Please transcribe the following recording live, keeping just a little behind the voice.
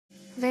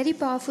Very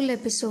powerful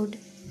episode.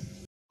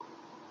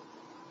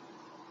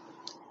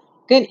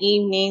 Good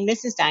evening.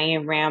 This is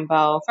Diane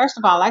Rambo. First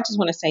of all, I just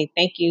want to say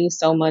thank you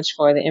so much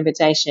for the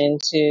invitation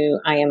to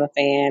I Am a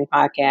Fan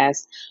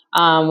podcast.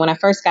 When I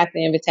first got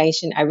the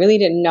invitation, I really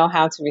didn't know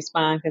how to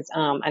respond because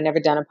I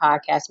never done a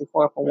podcast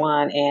before, for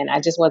one, and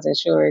I just wasn't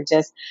sure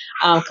just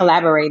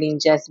collaborating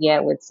just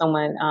yet with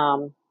someone,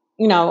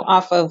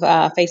 off of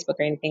Facebook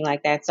or anything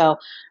like that. So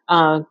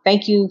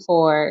thank you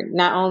for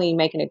not only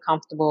making it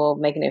comfortable,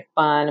 making it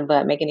fun,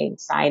 but making it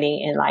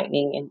exciting,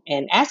 enlightening,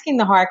 and asking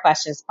the hard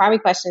questions, probably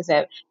questions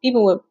that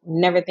people would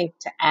never think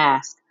to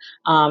ask.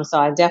 So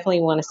I definitely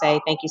want to say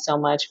thank you so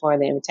much for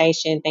the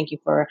invitation. Thank you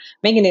for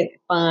making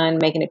it fun,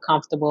 making it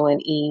comfortable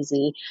and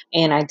easy.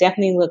 And I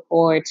definitely look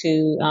forward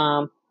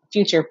to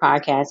future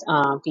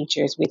podcast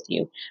features with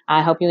you.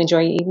 I hope you enjoy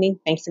your evening.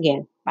 Thanks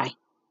again. Bye.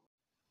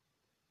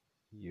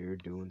 You're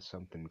doing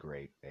something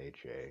great,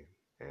 AJ,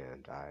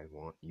 and I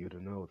want you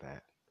to know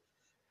that.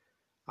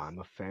 I'm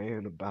a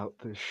fan about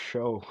this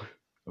show,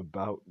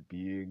 about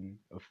being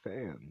a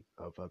fan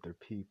of other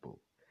people.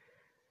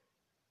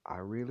 I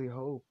really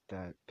hope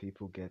that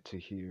people get to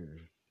hear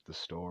the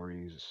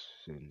stories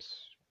since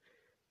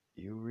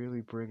you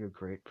really bring a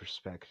great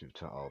perspective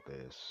to all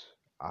this.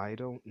 I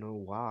don't know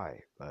why,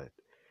 but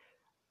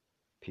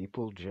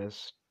people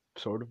just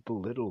sort of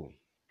belittle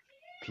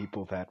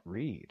people that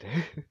read.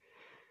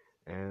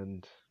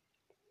 And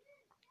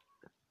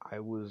I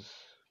was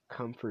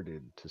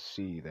comforted to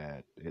see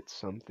that it's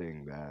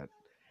something that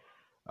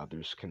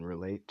others can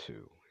relate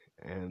to.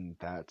 And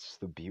that's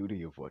the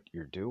beauty of what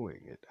you're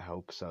doing. It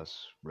helps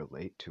us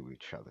relate to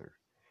each other.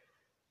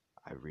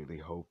 I really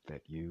hope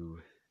that you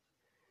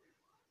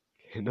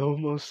can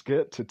almost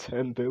get to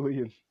 10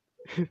 billion.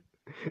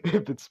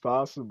 If it's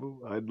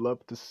possible, I'd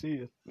love to see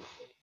it.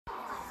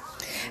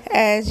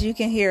 As you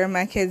can hear,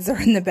 my kids are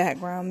in the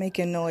background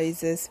making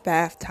noises,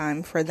 bath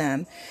time for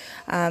them.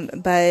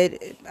 But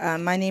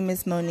my name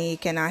is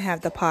Monique, and I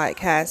have the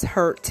podcast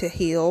Hurt to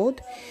Healed,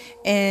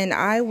 and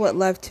I would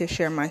love to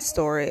share my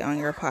story on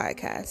your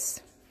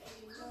podcast.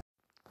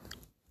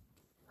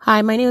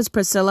 Hi, my name is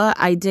Priscilla.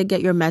 I did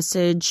get your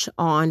message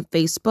on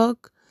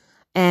Facebook,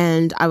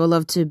 and I would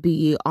love to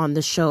be on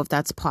the show if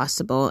that's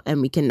possible, and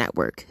we can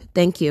network.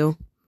 Thank you.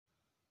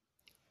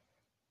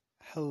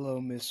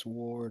 Hello, Miss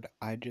Ward.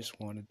 I just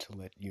wanted to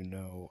let you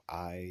know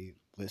I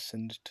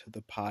listened to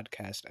the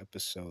podcast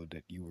episode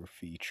that you were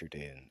featured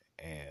in,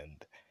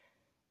 and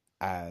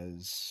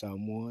as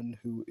someone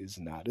who is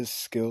not as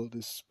skilled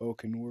as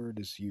spoken word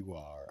as you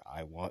are,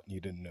 I want you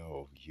to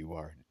know you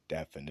are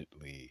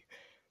definitely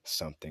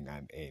something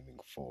I'm aiming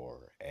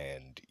for,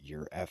 and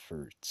your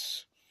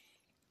efforts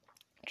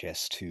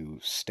just to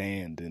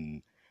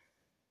stand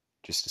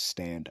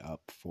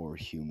up for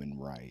human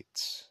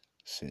rights,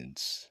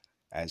 since,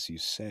 as you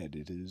said,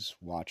 it is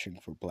watching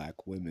for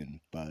black women,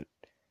 but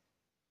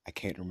I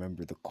can't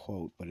remember the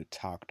quote, but it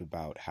talked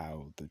about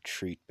how the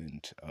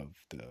treatment of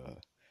the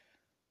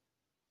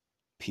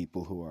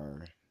people who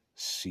are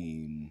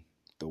seen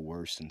the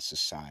worst in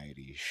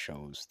society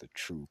shows the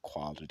true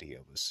quality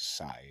of a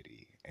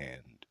society,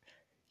 and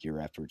your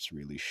efforts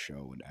really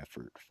show an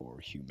effort for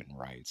human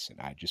rights,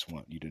 and I just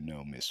want you to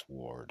know, Miss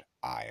Ward,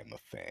 I am a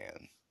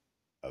fan.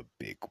 A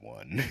big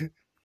one.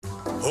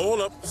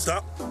 Hold up,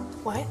 stop.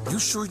 What? You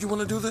sure you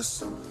want to do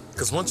this?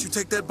 Because once you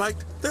take that bite,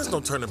 there's no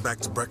turning back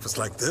to breakfast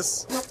like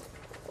this.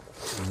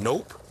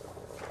 Nope.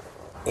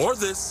 Or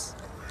this.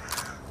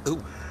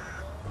 Ooh.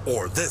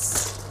 Or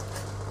this.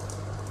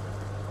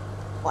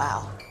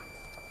 Wow.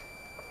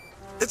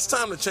 It's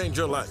time to change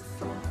your life.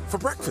 For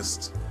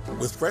breakfast.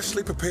 With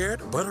freshly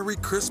prepared, buttery,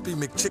 crispy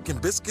McChicken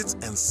biscuits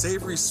and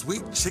savory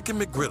sweet chicken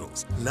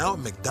McGriddles. Now at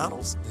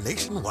McDonald's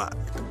nationwide.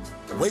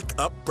 Wake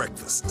up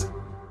breakfast.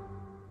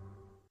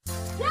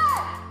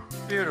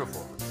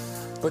 Beautiful.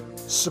 But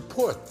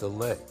support the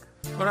leg.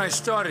 When I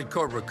started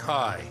Cobra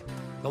Kai,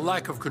 the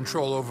lack of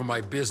control over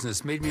my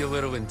business made me a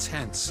little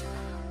intense.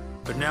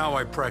 But now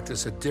I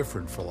practice a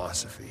different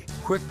philosophy.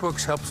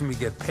 QuickBooks helps me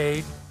get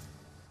paid,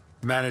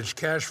 manage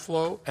cash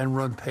flow, and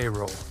run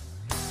payroll.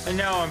 And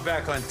now I'm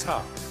back on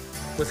top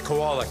with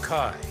Koala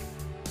Kai.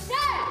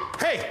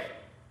 Hey!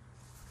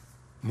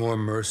 More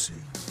mercy.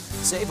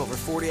 Save over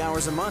 40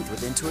 hours a month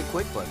with Intuit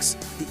QuickBooks,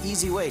 the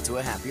easy way to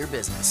a happier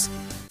business.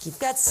 You've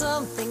got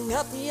something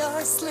up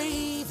your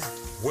sleeve.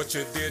 What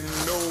you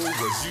didn't know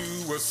was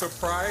you were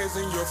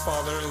surprising your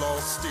father-in-law,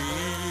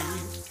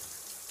 Steve.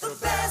 The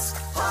best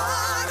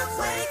part of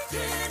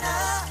waking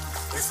up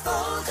is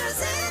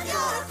Folgers in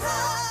your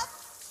cup.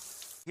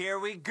 Here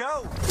we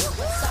go.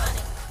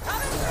 Sonic,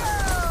 coming through.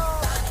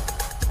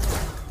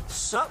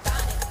 Sup?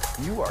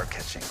 You are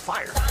catching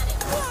fire.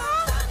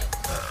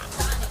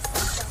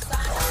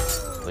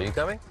 Are you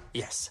coming?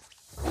 Yes.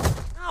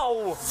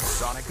 Ow!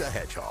 Sonic the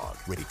Hedgehog,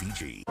 rated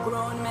PG.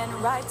 Grown men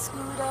ride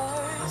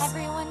scooters.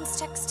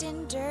 Everyone's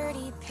texting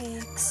dirty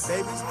pics.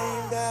 Babies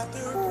named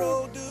after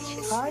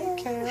produce. Hi,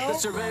 Cal. The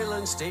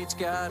surveillance state's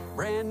got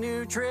brand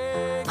new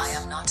tricks. I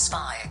am not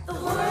spying. The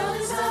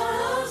world is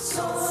out of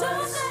sorts.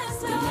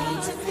 So we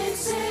need to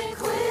fix it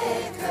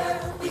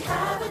quicker. We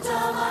have a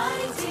dumb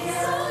idea.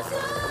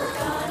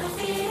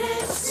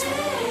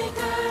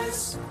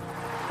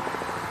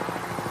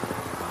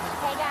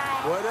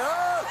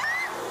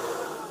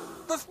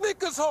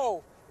 this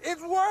hole.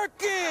 It's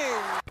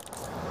working!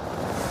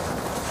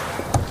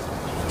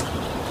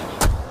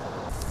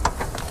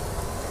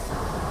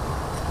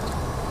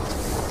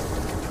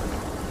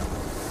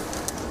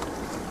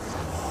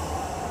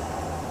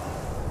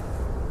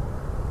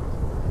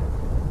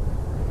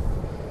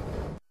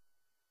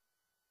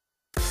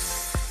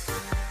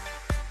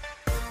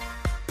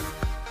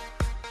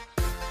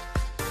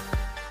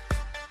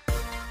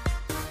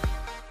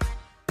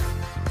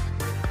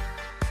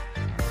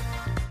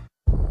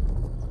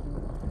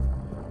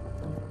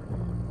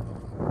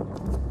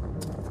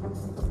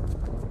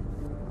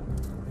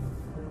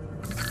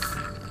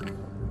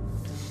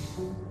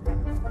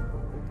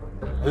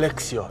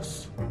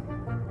 Alexios,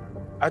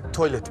 add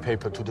toilet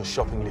paper to the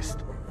shopping list.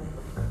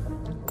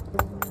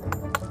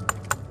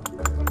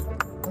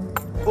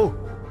 Oh,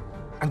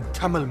 and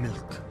camel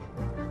milk.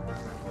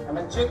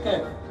 And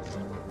chicken.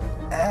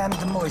 And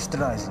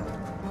moisturizer.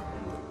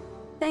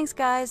 Thanks,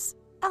 guys.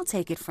 I'll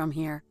take it from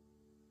here.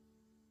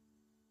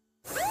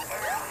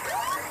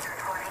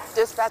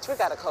 Dispatch, we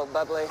got a cold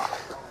bubbly.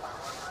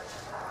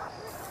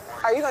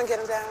 Are you gonna get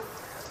him down?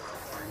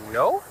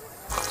 No?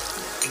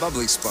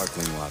 Bubbly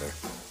sparkling water.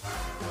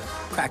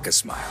 Crack a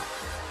smile.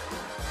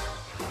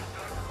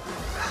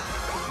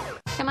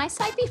 Can my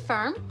side be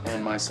firm?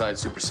 And my side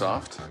super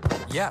soft?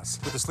 Yes,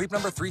 with the Sleep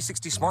Number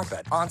 360 smart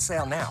bed. On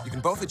sale now. You can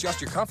both adjust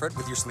your comfort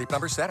with your Sleep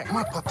Number setting. Come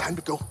on, Pop, time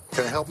to go.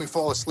 Can it help me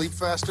fall asleep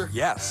faster?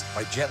 Yes,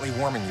 by gently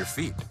warming your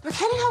feet. But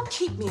can it help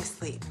keep me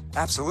asleep?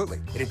 Absolutely.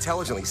 It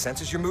intelligently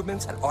senses your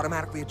movements and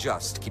automatically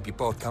adjusts to keep you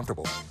both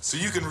comfortable. So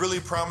you can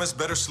really promise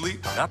better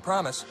sleep? Not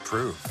promise,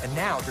 prove. And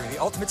now, during the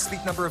Ultimate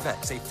Sleep Number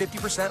event, save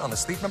 50% on the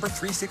Sleep Number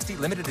 360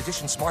 limited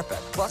edition smart bed.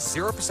 Plus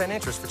 0%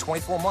 interest for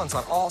 24 months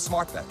on all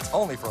smart beds.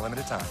 Only for a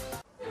limited time.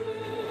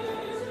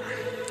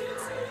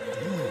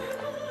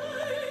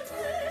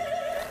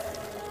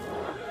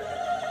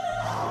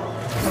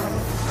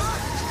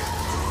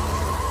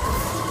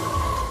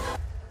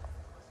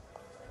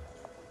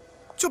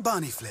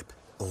 Chobani flip.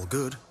 All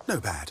good, no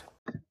bad.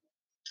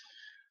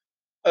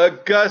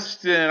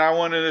 Augustine, I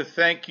wanted to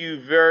thank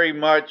you very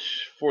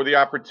much for the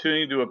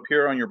opportunity to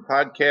appear on your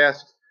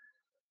podcast.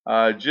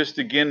 Just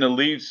again to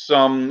leave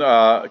some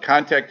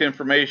contact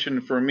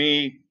information for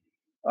me.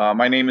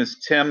 My name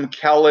is Tim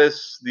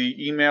Kellis. The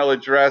email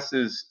address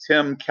is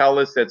Tim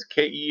Kellis, that's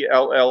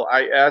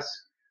Kellis,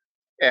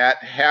 at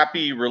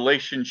Happy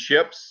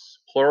Relationships,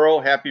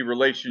 plural,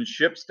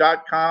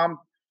 happyrelationships.com.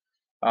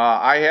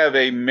 I have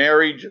a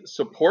marriage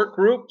support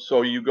group,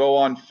 so you go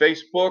on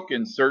Facebook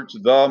and search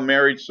the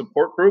marriage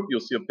support group.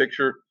 You'll see a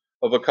picture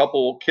of a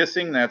couple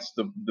kissing. That's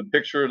the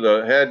picture,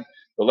 the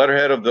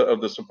letterhead of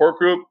the support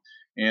group,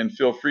 and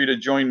feel free to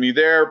join me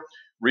there.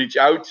 Reach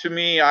out to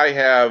me. I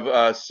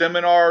have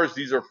seminars.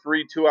 These are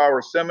free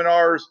 2-hour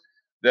seminars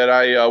that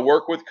I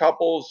work with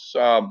couples.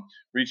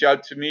 Reach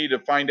out to me to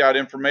find out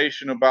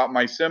information about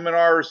my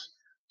seminars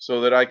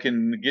so that I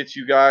can get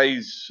you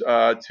guys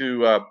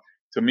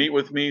to meet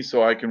with me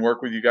so I can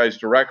work with you guys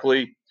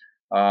directly.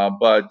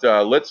 But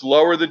let's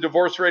lower the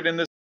divorce rate in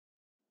this.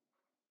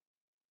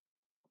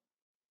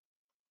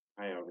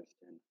 Hi,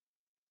 Augustine.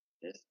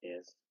 This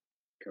is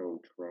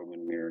Coach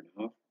Roman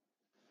Mironov.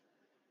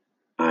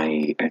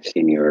 I've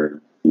seen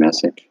your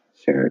message,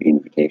 your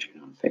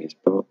invitation on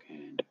Facebook,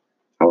 and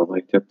I would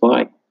like to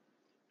apply.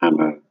 I'm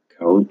a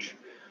coach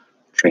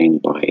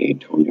trained by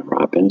Tony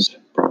Robbins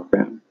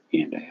program,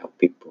 and I help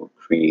people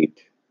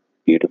create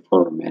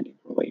beautiful romantic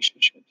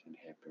relationships and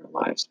happier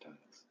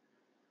lifestyles.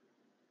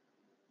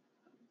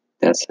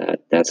 That's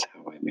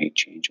how I make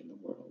change in the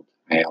world.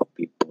 I help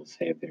people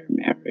save their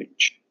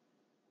marriage.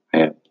 I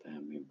help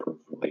them improve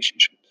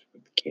relationships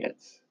with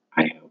kids.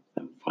 I help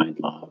them find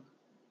love.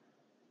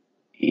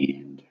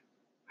 And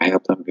I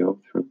help them go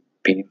through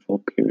painful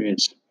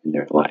periods in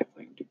their life,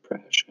 like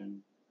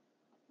depression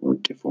or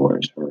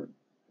divorce or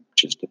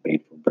just a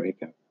painful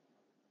breakup.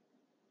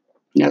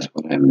 That's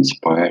what I'm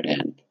inspired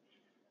and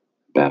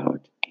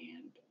about.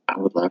 And I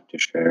would love to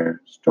share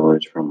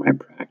stories from my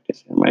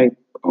practice and my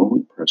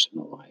own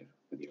personal life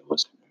with your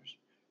listeners,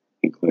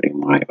 including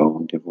my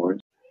own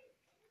divorce.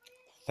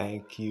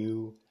 Thank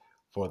you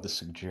for the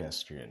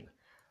suggestion.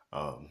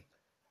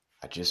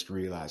 I just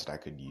realized I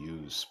could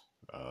use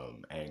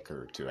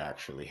Anchor to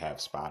actually have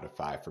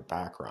Spotify for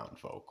background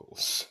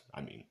vocals.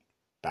 I mean,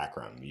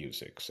 background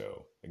music.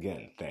 So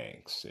again,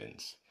 thanks,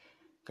 since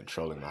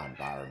controlling my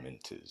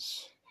environment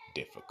is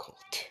difficult.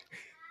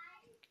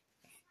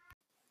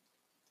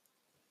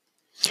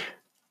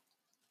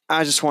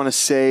 I just want to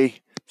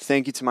say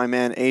thank you to my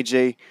man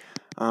AJ.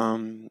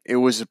 It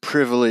was a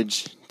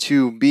privilege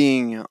to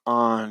being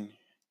on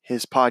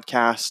his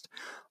podcast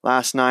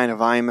last night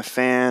of I Am a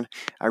Fan.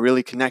 I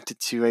really connected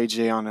to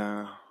AJ on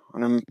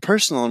a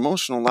personal,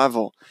 emotional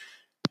level.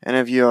 Any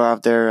of you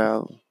out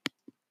there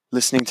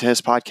listening to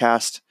his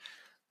podcast,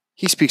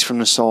 he speaks from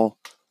the soul.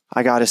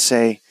 I gotta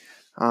say,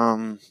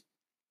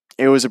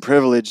 it was a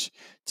privilege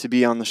to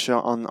be on the show,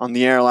 on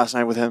the air last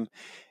night with him,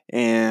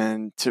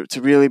 and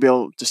to really be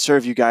able to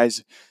serve you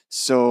guys.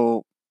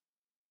 So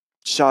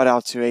shout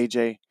out to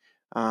AJ.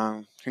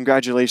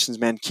 Congratulations,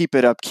 man. Keep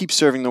it up. Keep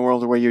serving the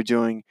world the way you're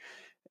doing.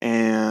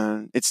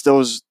 And it's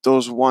those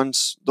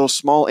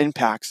small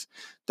impacts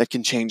that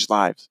can change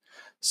lives.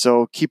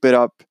 So keep it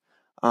up.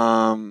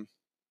 I'm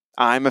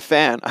a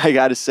fan. I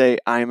got to say,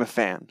 I'm a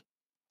fan.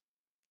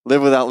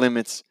 Live without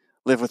limits.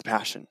 Live with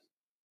passion.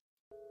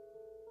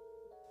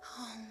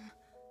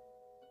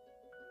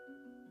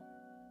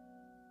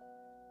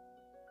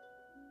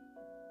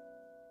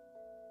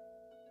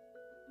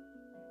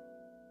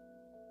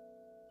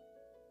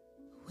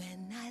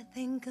 When I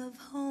think of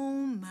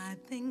home, I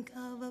think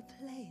of a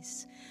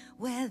place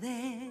where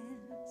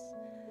there's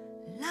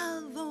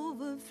love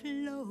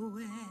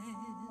overflowing.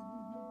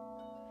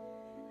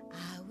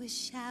 I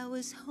wish I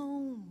was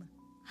home.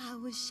 I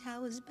wish I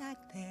was back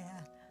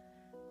there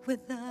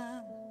with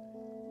the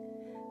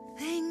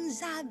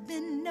things I've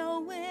been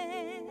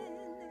knowing.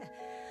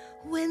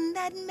 When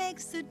that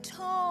makes the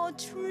tall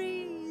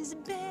trees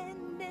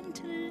bend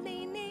into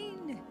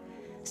leaning,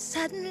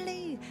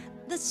 suddenly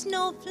the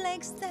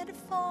snowflakes that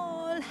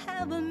fall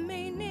have a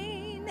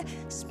meaning,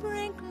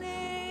 sprinkling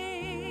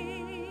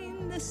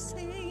the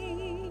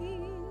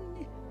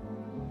scene,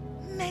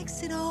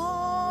 makes it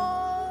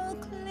all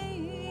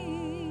clean.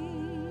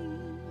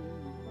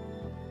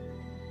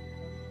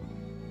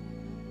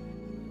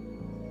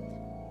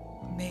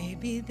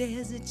 Maybe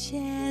there's a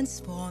chance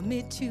for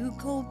me to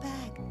go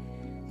back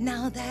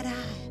now that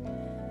I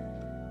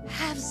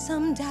have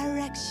some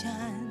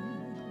direction.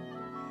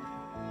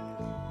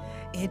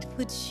 It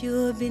would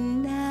sure be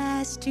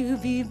nice to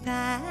be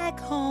back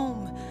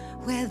home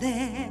where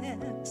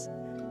there's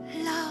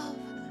love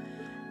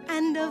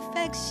and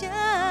affection.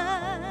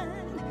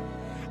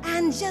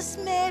 And just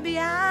maybe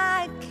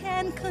I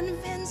can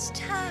convince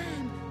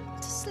time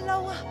to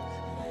slow up,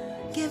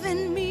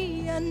 giving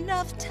me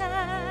enough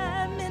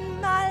time in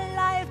my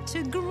life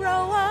to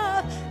grow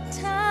up.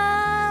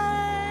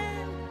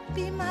 Time,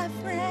 be my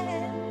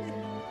friend.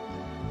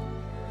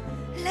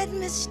 Let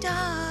me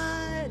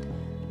start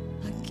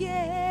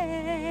again.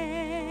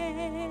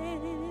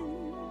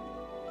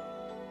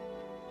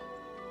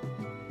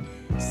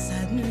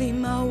 Suddenly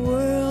my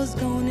world's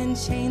gone and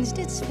changed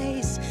its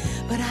face,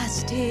 but I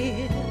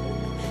still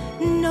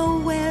know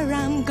where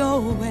I'm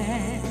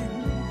going.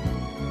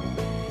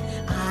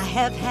 I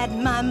have had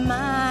my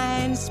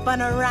mind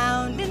spun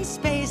around in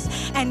space,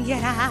 and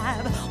yet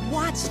I've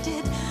watched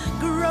it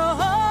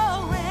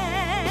growing.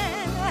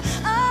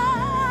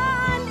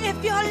 And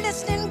if you're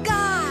listening,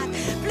 God,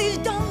 please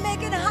don't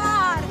make it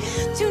hard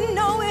to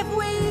know if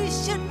we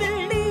should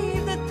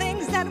believe the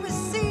things that we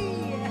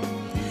see.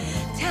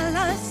 Tell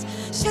us,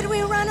 should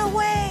we run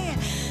away?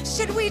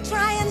 Should we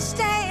try and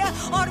stay?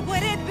 Or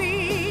would it be